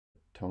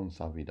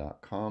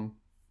tonesavvy.com,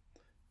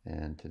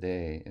 and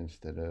today,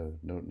 instead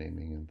of note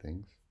naming and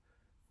things,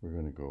 we're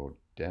going to go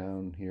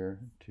down here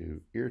to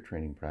ear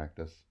training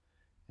practice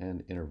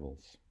and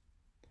intervals.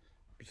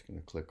 I'm just going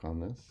to click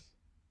on this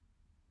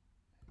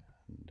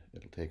and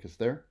it'll take us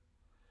there.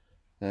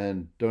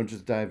 And don't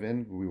just dive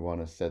in, we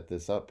want to set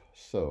this up.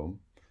 So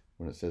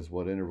when it says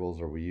what intervals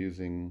are we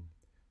using,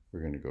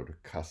 we're going to go to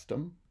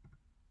custom.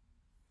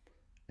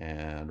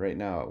 And right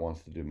now it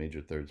wants to do major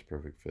thirds,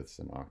 perfect fifths,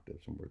 and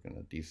octaves, and we're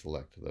going to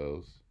deselect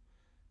those.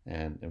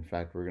 And in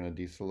fact, we're going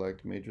to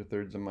deselect major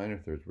thirds and minor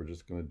thirds. We're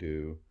just going to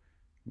do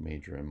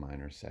major and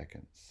minor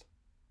seconds.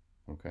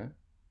 Okay?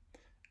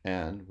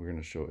 And we're going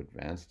to show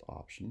advanced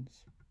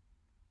options.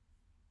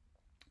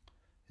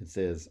 It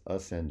says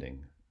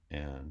ascending,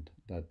 and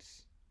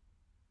that's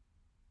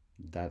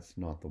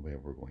not the way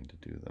we're going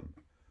to do them.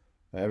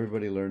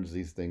 Everybody learns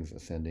these things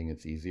ascending,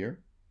 it's easier,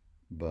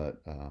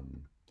 but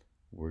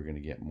we're going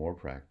to get more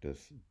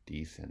practice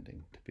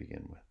descending to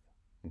begin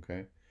with.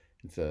 Okay?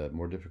 It's a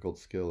more difficult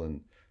skill,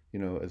 and you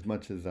know, as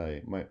much as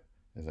I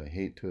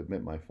hate to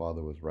admit my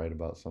father was right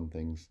about some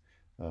things,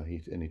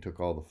 he took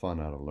all the fun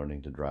out of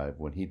learning to drive.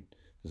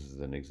 This is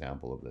an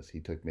example of this.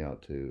 He took me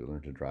out to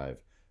learn to drive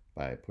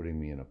by putting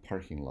me in a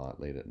parking lot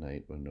late at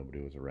night when nobody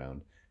was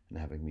around and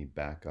having me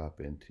back up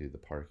into the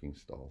parking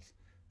stalls.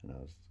 And I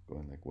was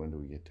going like, when do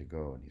we get to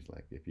go? And he's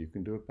like, if you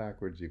can do it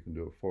backwards, you can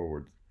do it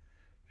forwards.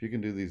 If you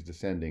can do these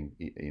descending,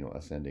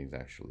 ascending is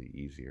actually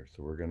easier.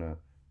 So we're going to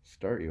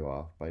start you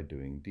off by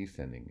doing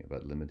descending,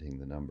 but limiting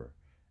the number.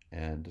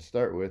 And to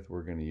start with,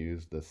 we're going to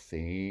use the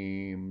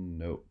same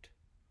note.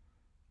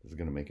 This is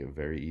going to make it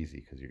very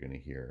easy because you're going to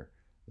hear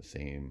the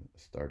same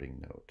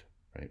starting note,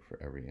 right, for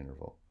every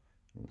interval.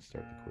 Let's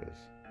start the quiz.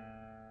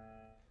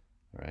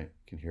 All right,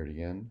 you can hear it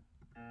again.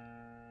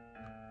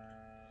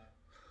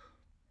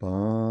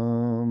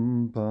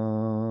 Bum,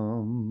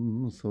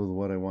 bum. So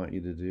what I want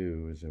you to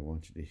do is I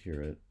want you to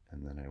hear it,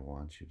 and then I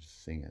want you to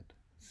sing it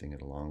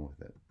along with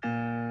it.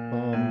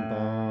 Bum,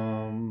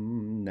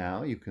 bum.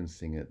 Now you can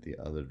sing it the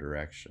other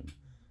direction.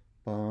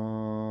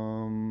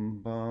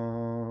 Bum,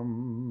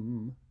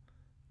 bum.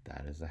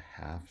 That is a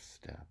half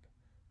step.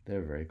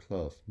 They're very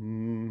close.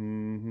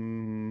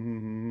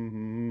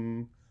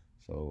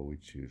 So we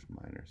choose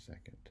minor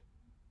second.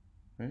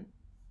 Right?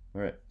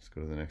 All right, let's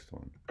go to the next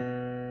one.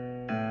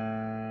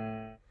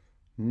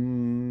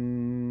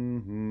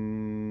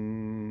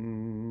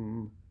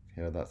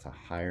 Okay, that's a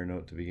higher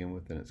note to begin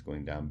with, and it's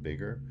going down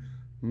bigger.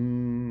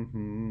 Sing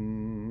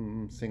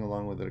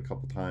along with it a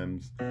couple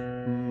times.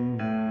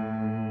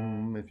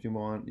 If you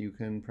want, you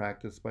can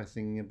practice by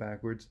singing it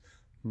backwards.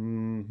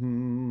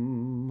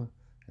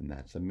 And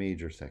that's a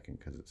major second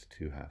because it's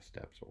 2 half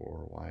steps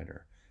or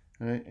wider.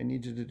 And I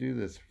need you to do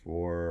this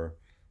for,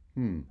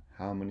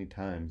 how many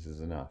times is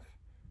enough?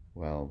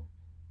 Well,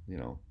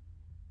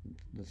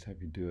 let's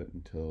have you do it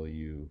until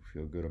you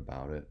feel good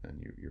about it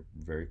and you're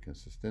very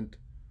consistent,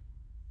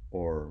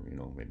 or,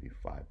 maybe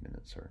 5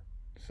 minutes or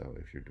so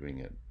if you're doing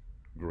it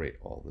great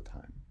all the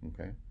time,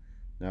 okay?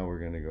 Now we're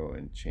going to go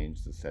and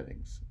change the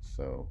settings.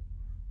 So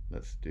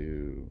let's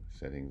do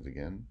settings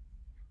again,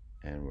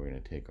 and we're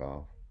going to take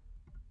off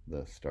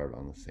the start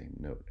on the same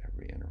note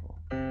every interval.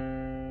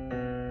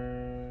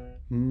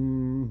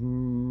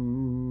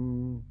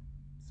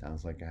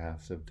 Sounds like a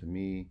half step to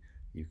me.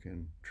 You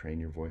can train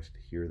your voice to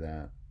hear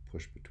that,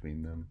 push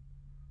between them,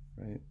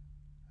 right?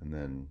 And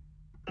then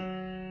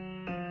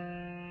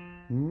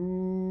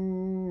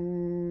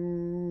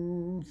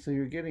so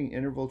you're getting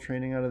interval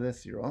training out of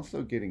this. You're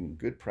also getting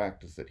good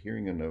practice at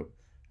hearing a note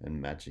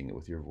and matching it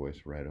with your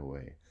voice right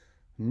away.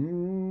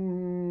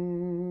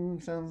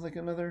 Sounds like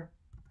another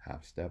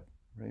half step,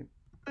 right?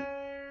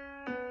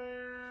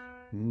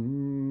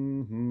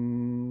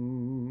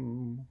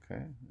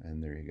 Okay,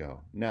 and there you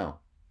go. Now,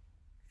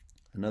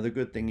 another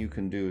good thing you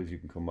can do is you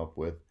can come up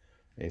with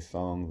a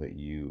song that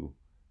you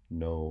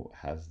know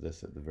has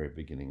this at the very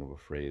beginning of a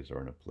phrase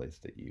or in a place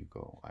that you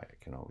go, I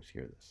can always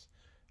hear this.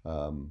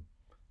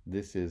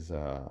 This is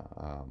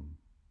a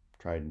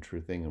tried and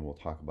true thing, and we'll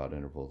talk about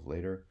intervals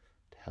later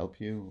to help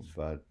you,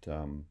 but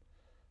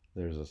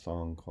there's a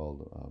song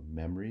called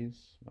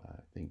Memories.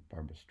 I think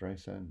Barbra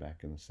Streisand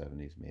back in the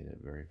 70s made it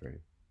very,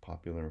 very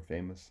popular and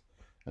famous,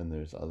 and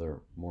there's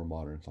other more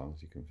modern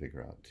songs you can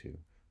figure out too.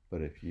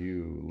 But if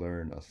you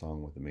learn a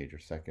song with a major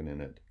second in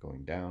it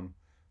going down,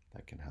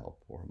 that can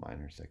help, or a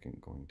minor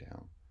second going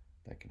down,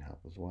 that can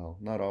help as well.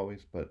 Not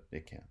always, but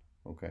it can,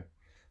 okay?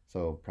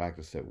 So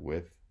practice it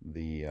with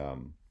the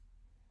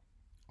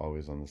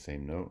always on the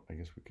same note. I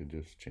guess we could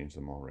just change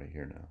them all right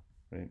here now,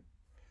 right?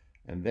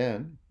 And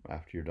then,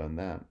 after you're done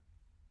that,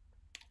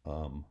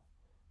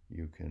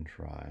 you can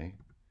try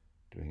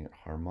doing it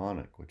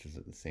harmonic, which is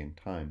at the same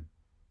time,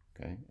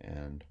 okay?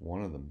 And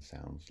one of them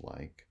sounds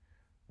like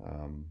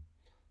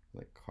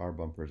car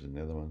bumpers, and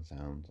the other one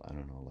sounds, I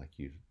don't know, like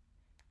you've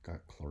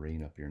got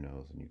chlorine up your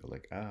nose, and you go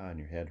like, and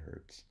your head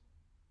hurts.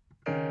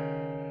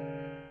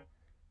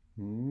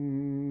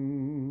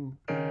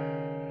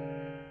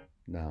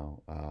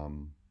 Now,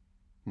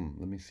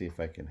 let me see if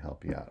I can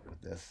help you out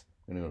with this.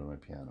 I'm gonna go to my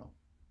piano.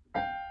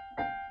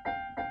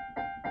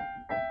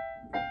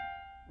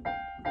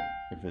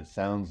 If it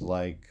sounds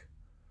like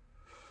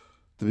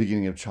the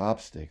beginning of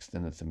chopsticks,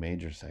 then it's a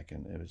major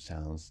second. If it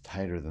sounds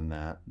tighter than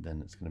that,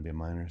 then it's going to be a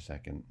minor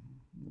second.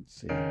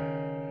 Let's see.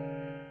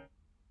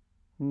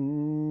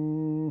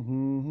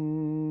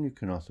 You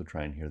can also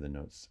try and hear the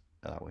notes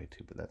that way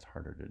too, but that's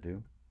harder to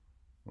do.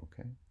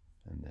 Okay,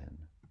 and then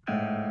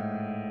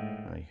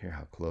I hear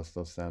how close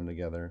those sound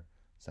together.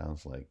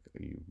 Sounds like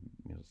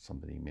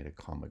somebody made a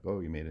comment. Oh,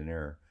 you made an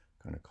error.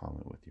 Kind of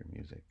comment with your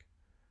music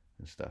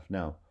and stuff.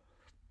 Now,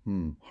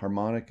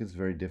 harmonic is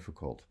very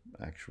difficult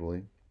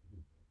actually,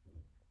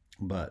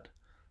 but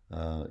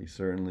you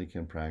certainly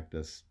can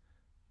practice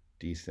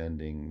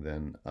descending,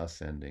 then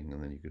ascending,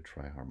 and then you could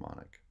try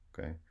harmonic.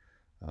 Okay,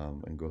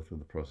 and go through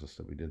the process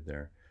that we did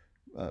there.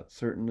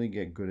 Certainly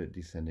get good at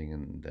descending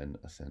and then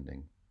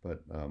ascending,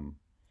 but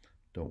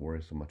don't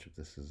worry so much if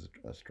this is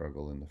a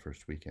struggle in the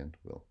first weekend.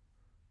 We'll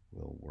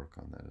work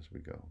on that as we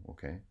go.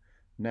 Okay.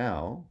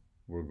 Now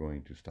we're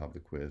going to stop the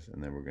quiz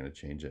and then we're going to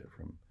change it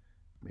from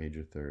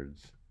major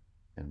thirds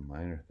and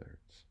minor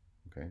thirds.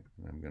 Okay.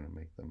 And I'm going to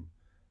make them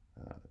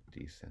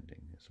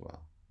descending as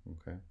well.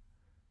 Okay.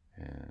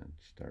 And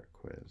start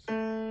quiz.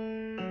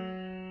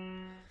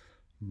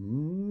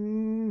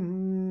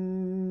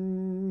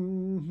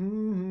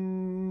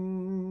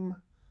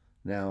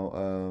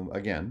 Now,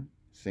 again,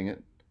 sing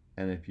it.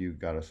 And if you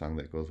got a song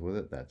that goes with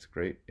it, that's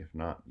great. If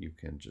not, you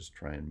can just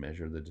try and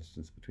measure the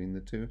distance between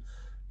the two.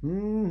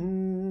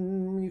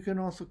 You can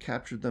also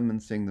capture them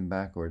and sing them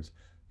backwards.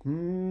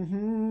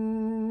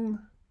 Well,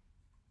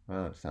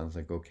 it sounds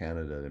like "Oh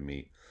Canada" to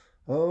me.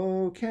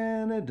 Oh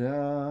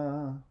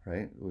Canada,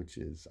 right? Which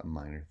is a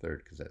minor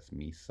third because that's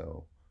me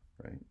so,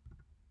 right?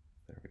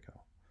 There we go.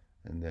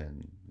 And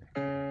then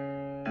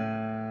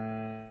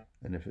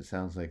and if it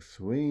sounds like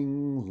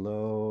 "swing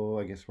low,"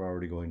 I guess we're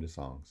already going to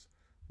songs.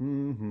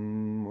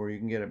 Or you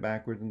can get it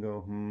backwards and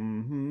go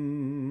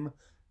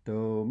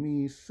do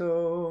mi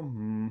so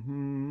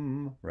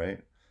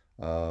right.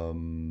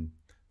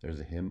 There's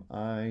a hymn,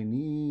 "I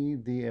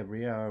Need Thee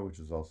Every Hour," which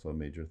is also a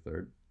major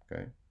third.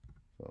 Okay,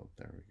 so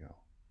there we go.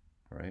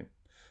 All right,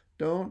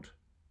 don't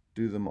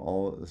do them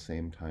all at the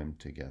same time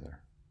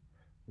together.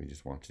 We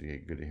just want you to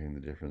get good at hearing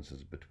the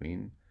differences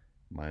between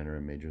minor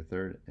and major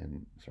thirds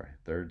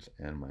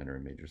and minor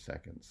and major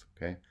seconds.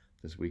 Okay,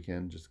 this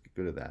weekend, just get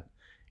good at that.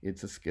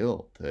 It's a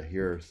skill to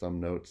hear some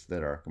notes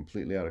that are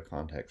completely out of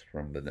context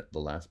from the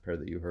last pair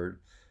that you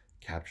heard,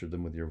 capture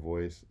them with your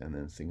voice, and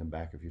then sing them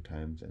back a few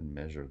times and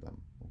measure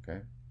them.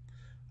 Okay.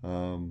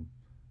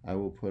 I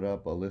will put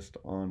up a list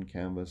on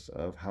Canvas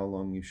of how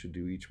long you should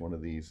do each one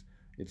of these.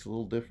 It's a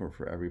little different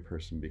for every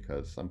person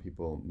because some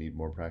people need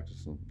more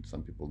practice and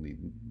some people need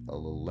a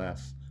little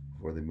less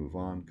before they move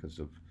on because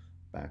of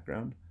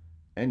background.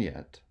 And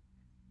yet,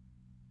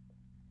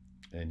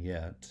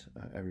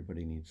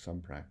 everybody needs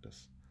some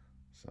practice.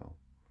 So,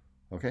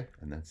 okay,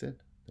 and that's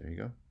it. There you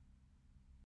go.